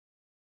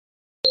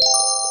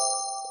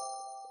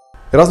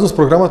Еразмус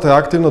програмата е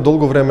активна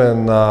долго време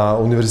на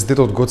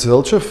Универзитетот Goce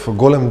Delcev.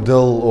 Голем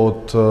дел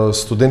од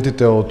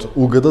студентите од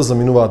УГД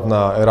заминуваат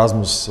на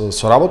Еразмус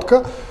со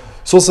работка.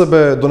 Со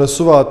себе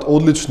донесуваат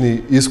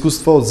одлични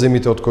искуства од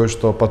земите од кои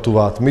што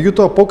патуваат.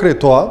 Меѓутоа,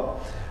 покрај тоа,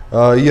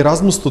 и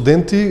Еразмус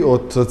студенти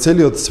од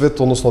целиот свет,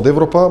 односно од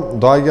Европа,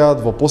 доаѓаат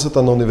во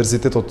посета на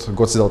Универзитетот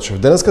Goce Delcev.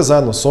 Денеска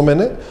заедно со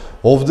мене,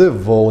 овде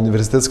во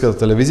Универзитетската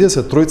телевизија,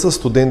 се тројца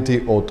студенти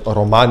од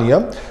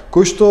Романија,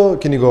 кои што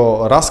ќе ни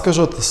го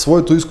раскажат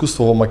своето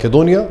искуство во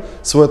Македонија,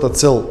 својата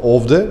цел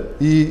овде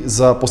и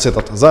за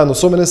посетата. Заедно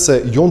со мене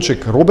се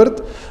Јончек Роберт,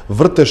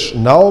 Вртеш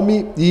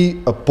Наоми и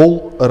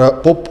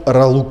Поп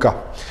Ралука.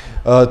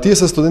 Тие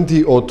се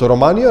студенти од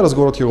Романија,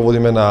 разговорот ќе го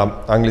водиме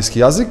на англиски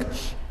јазик.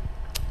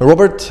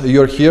 Robert,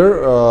 you're here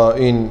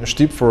in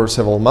Stip for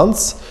several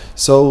months.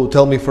 So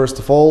tell me first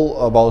of all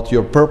about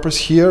your purpose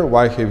here.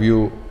 Why have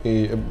you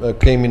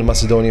came in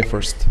Macedonia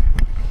first?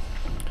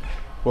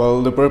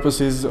 Well, the purpose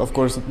is, of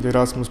course, the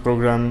Erasmus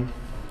program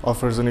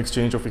offers an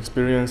exchange of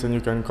experience, and you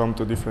can come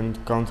to a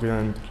different country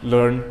and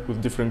learn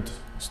with different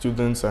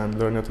students and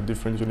learn at a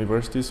different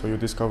university. So you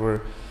discover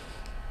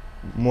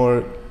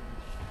more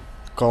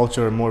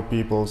culture, more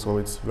people. So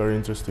it's very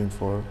interesting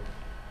for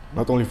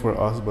not only for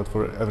us, but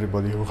for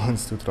everybody who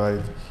wants to try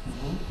it.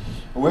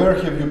 Where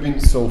have you been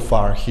so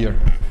far here?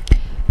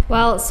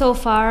 Well, so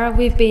far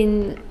we've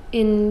been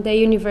in the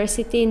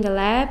university, in the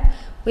lab.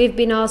 We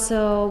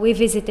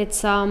visited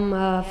some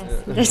of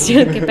the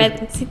student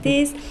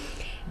capacities,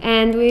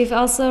 and we've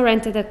also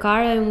rented a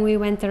car and we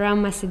went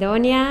around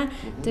Macedonia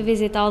to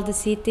visit all the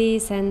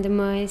cities and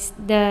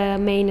the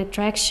main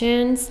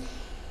attractions.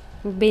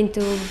 We've been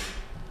to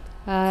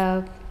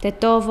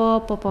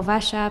Tetovo, Popova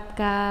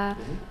Šapka,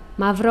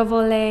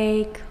 Mavrovo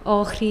Lake,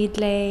 Ohrid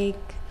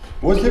Lake.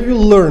 What have you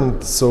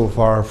learned so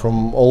far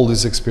from all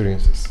these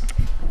experiences?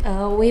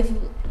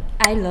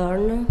 I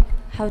learned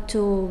how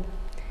to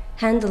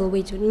handle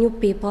with new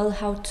people,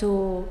 how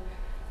to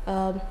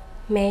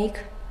make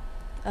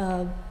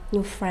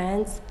new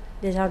friends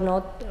that are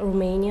not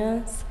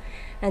Romanians,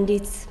 and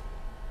it's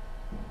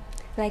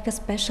like a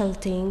special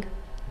thing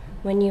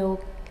when you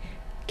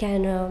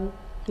can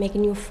make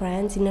new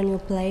friends in a new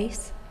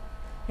place.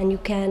 And you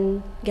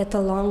can get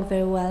along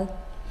very well.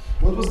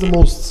 What was the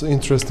most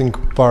interesting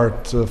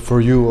part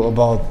for you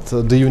about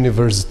the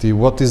university?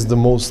 What is the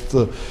most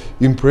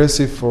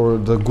impressive or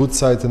the good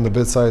side and the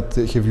bad side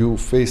have you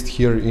faced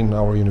here in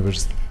our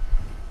university?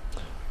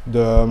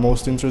 The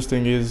most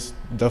interesting is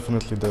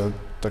definitely the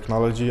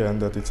technology and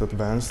that it's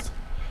advanced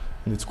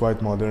and it's quite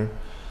modern.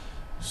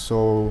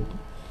 So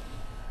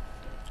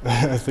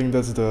I think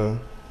that's the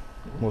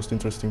most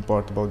interesting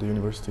part about the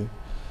university.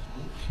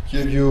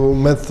 Have you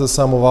met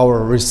some of our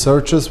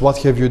researchers? What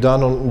have you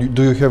done?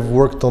 Do you have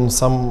worked on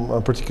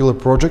some particular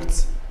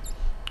projects?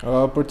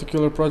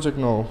 Particular project,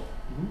 no.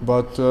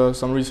 But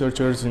some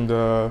researchers in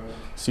the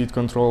seed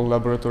control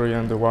laboratory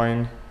and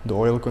the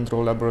oil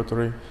control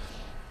laboratory.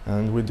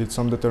 And we did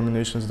some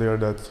determinations there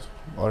that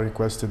are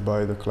requested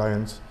by the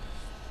clients.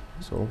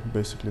 So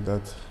basically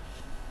that.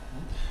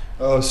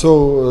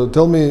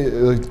 Tell me,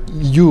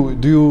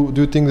 do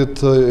you think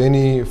that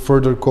any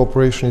further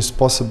cooperation is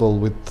possible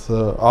with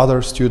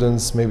other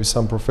students, maybe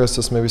some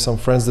professors, maybe some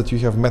friends that you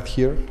have met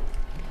here?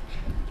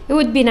 It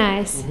would be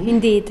nice,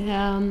 indeed.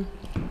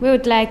 We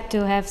would like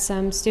to have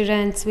some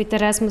students with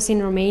Erasmus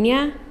in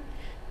Romania.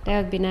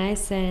 That would be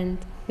nice, and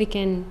we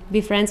can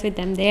be friends with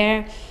them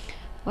there.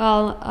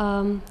 Well,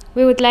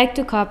 we would like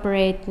to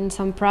cooperate in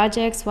some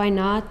projects. Why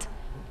not?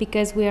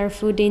 Because we are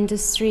food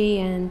industry,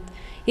 and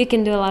you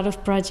can do a lot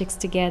of projects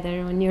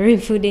together when you're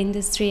in food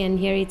industry, and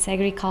here it's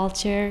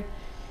agriculture.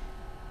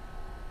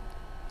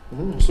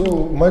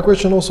 So my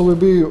question also will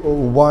be,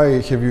 why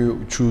have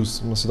you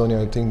choose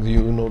Macedonia? I think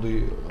you know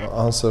the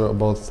answer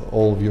about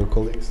all of your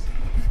colleagues.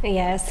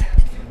 Yes,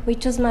 we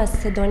chose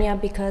Macedonia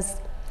because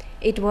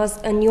it was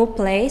a new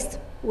place.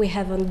 We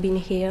haven't been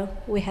here.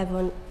 We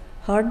haven't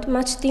heard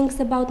much things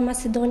about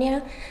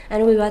Macedonia,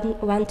 and we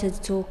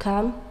wanted to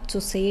come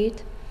to see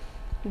it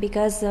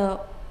because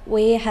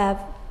we have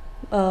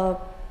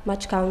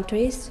much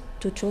countries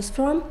to choose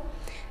from,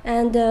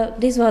 and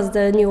this was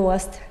the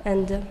newest,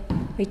 and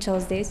we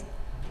chose this.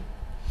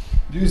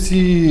 Do you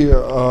see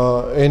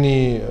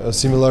any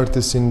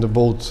similarities in the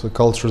both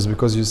cultures?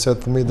 Because you said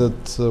to me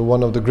that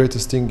one of the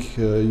greatest things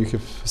you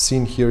have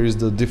seen here is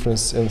the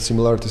difference and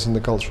similarities in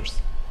the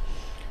cultures.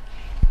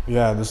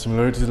 Yeah, the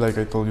similarities, like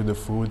I told you, the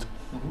food,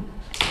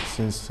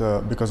 since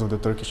because of the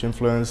Turkish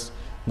influence,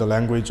 the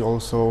language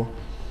also,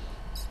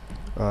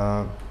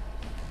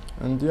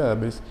 and yeah,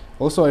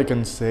 also I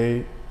can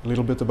say a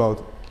little bit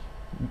about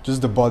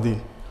just the body,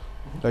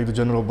 like the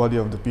general body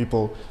of the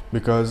people,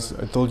 because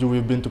I told you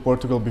we've been to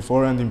Portugal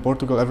before, and in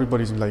Portugal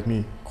everybody's like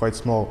me, quite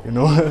small, you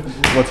know.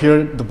 But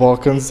here, the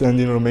Balkans and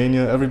in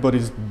Romania,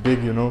 everybody's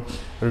big, you know.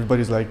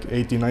 Everybody's like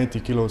 80, 90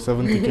 kilos,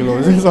 70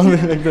 kilos, and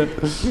something like that.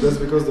 That's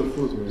because of the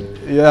food,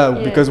 maybe. Yeah,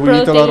 because we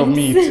eat a lot of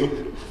meat.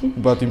 Proteins.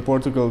 But in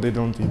Portugal, they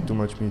don't eat too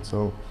much meat,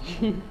 so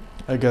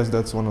I guess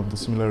that's one of the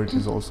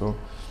similarities also.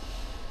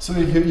 So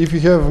if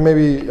you have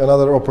maybe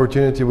another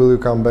opportunity, will you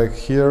come back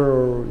here,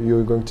 or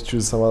you're going to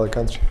choose some other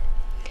country?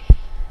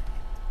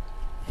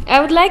 I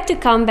would like to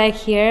come back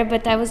here,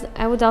 but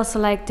I would also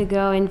like to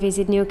go and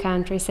visit new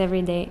countries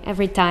every day,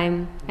 every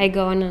time I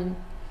go on.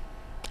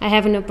 I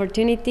have an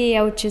opportunity,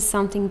 I would choose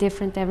something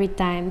different every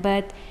time,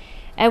 but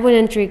I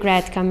wouldn't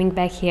regret coming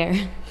back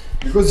here.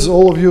 Because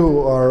all of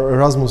you are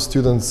Erasmus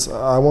students,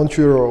 I want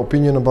your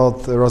opinion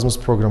about the Erasmus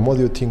program. What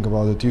do you think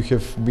about it? You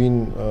have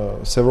been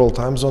several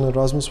times on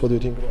Erasmus. What do you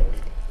think about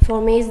it?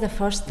 For me, it's the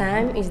first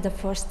time. It's the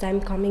first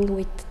time coming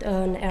with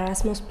an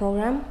Erasmus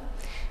program,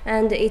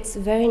 and it's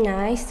very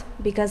nice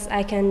because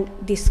I can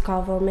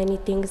discover many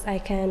things. I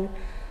can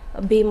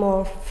be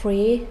more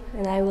free,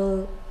 and I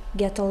will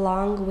get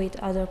along with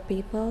other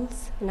people,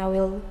 and I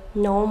will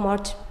know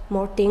much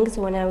more things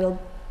when I will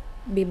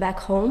be back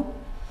home.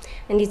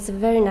 And it's a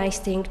very nice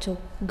thing to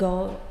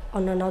go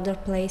on another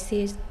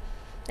places.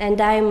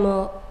 And I'm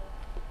a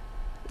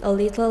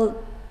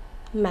little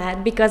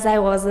mad because I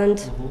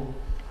wasn't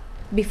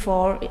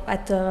before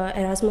at the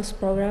Erasmus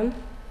program,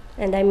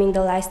 and I'm in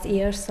the last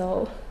year,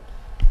 so.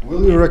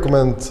 Will you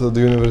recommend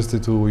the university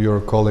to your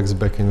colleagues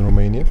back in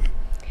Romania?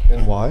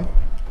 And why?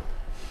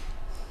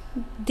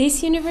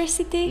 This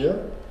university? Yeah.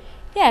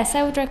 Yes,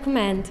 I would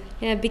recommend.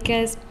 Yeah,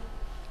 because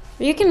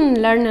you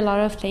can learn a lot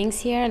of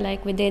things here,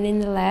 like we did in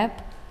the lab.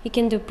 You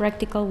can do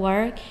practical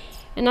work,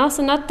 and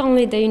also not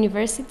only the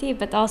university,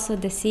 but also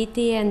the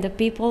city and the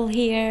people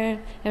here.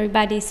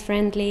 Everybody is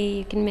friendly.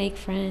 You can make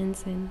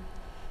friends, and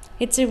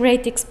it's a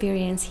great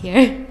experience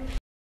here.